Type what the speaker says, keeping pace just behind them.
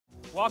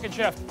Walking,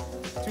 chef.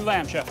 2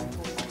 lamb, chef.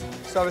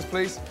 Service,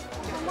 please.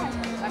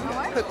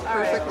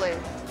 Perfectly.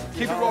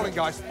 Keep it rolling,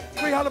 guys.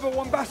 3 halibut,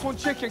 1 bass, 1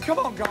 chicken. Come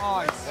on,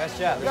 guys. Yes,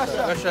 chef. Yes,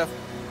 chef. Yes, chef.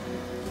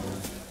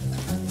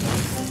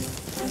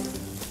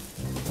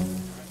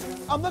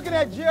 I'm looking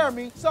at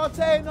Jeremy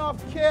sauteing off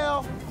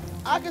kale.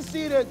 I can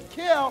see the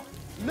kale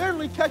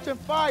literally catching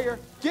fire,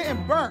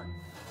 getting burnt.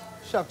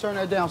 Chef, turn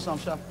that down some,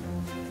 chef.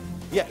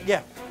 Yeah.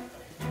 Yeah,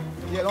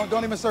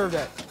 don't even serve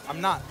that. I'm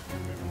not.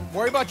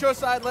 Worry about your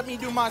side. Let me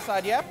do my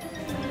side, yeah?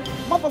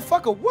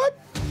 Motherfucker, what?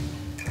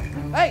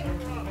 Hey,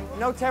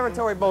 no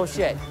territory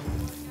bullshit.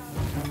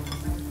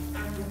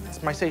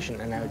 It's my station,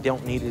 and I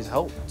don't need his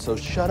help. So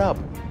shut up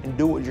and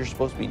do what you're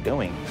supposed to be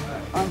doing.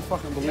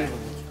 Unfucking believable.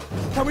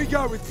 Can we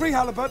go with 3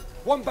 halibut,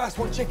 1 bass,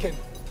 1 chicken?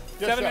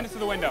 7 minutes to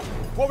the window.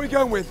 What are we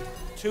going with?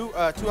 2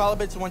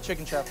 halibuts and 1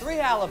 chicken, chef. 3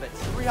 halibuts.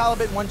 3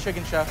 halibut, 1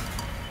 chicken, chef.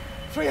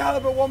 3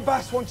 halibut, 1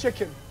 bass, 1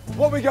 chicken.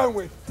 What are we going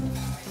with?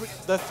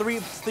 The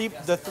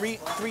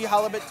three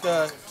halibut,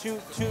 the two.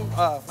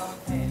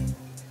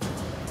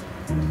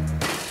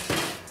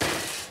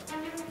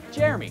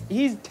 Jeremy,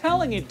 he's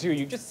telling it to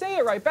you. Just say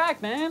it right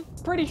back, man.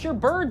 Pretty sure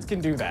birds can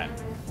do that.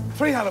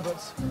 3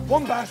 halibuts,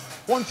 1 bass,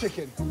 1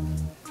 chicken.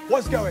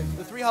 What's going?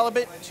 The 3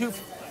 halibut, 2.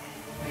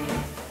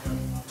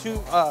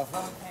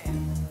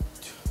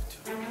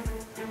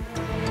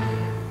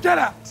 Get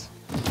out!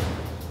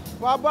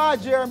 Bye-bye,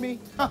 Jeremy.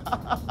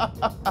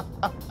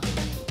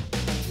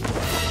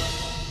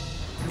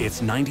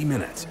 It's 90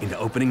 minutes into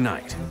opening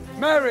night.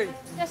 Mary,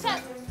 Yes,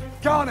 chef.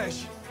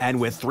 garnish. And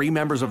with 3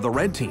 members of the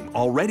red team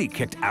already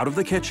kicked out of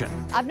the kitchen,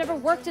 I've never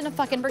worked in a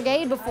fucking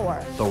brigade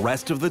before. the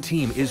rest of the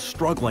team is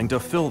struggling to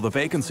fill the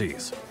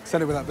vacancies,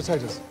 Send it without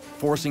potatoes.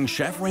 forcing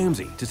Chef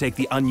Ramsay to take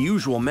the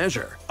unusual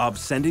measure of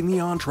sending the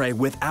entree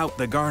without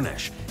the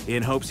garnish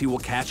in hopes he will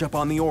catch up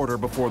on the order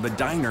before the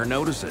diner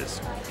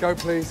notices. Go,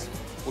 please.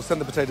 We'll send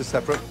the potatoes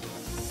separate.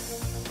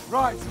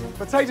 Right,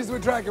 potatoes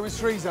with dragon with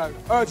chorizo,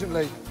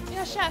 urgently.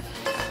 Yes, chef.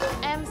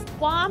 I'm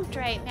swamped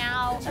right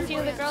now. A few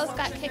of the girls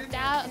got kicked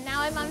out, and now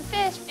I'm on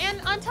fish.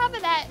 And on top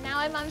of that, now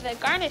I'm on the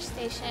garnish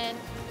station.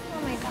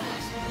 Oh my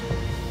gosh.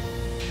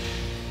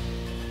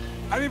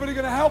 Anybody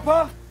gonna help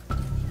her?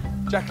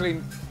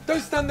 Jacqueline, don't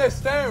stand there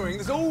staring.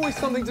 There's always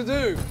something to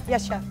do.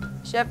 Yes, Chef.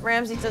 Chef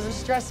Ramsay doesn't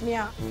stress me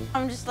out.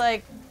 I'm just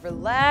like,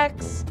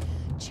 relax,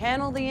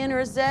 channel the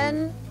inner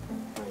zen.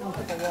 I'll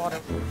put the water.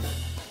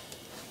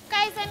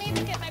 Guys, I need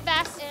to get my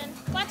bass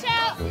in. Watch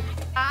out.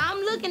 I'm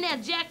looking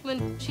at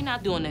Jacqueline. She's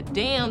not doing a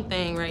damn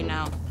thing right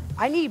now.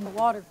 I need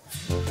water.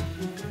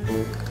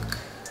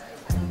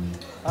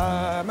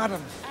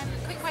 Madam.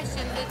 Quick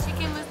question. The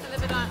chicken was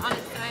delivered on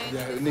its side.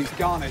 Yeah, it needs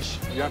garnish.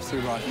 You're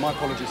absolutely right. My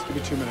apologies. Give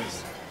me 2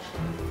 minutes.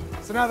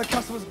 So now the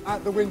customer's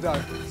at the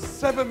window.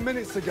 7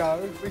 minutes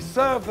ago, we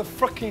served the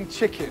fucking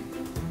chicken.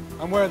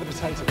 And where are the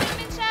potatoes? Come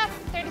in, chef.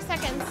 30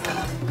 seconds.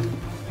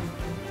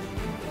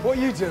 What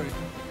are you doing?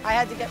 I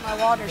had to get my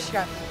water,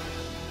 Chef.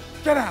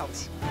 Get out.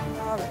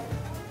 All right.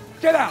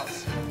 Get out.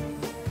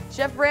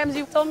 Chef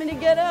Ramsay told me to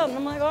get out, and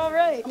I'm like, all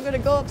right. I'm gonna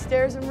go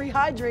upstairs and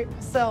rehydrate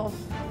myself.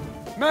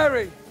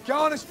 Mary,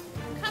 garnish.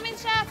 Come in,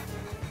 chef.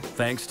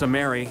 Thanks to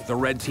Mary, the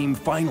red team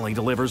finally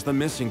delivers the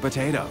missing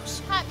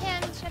potatoes. Hot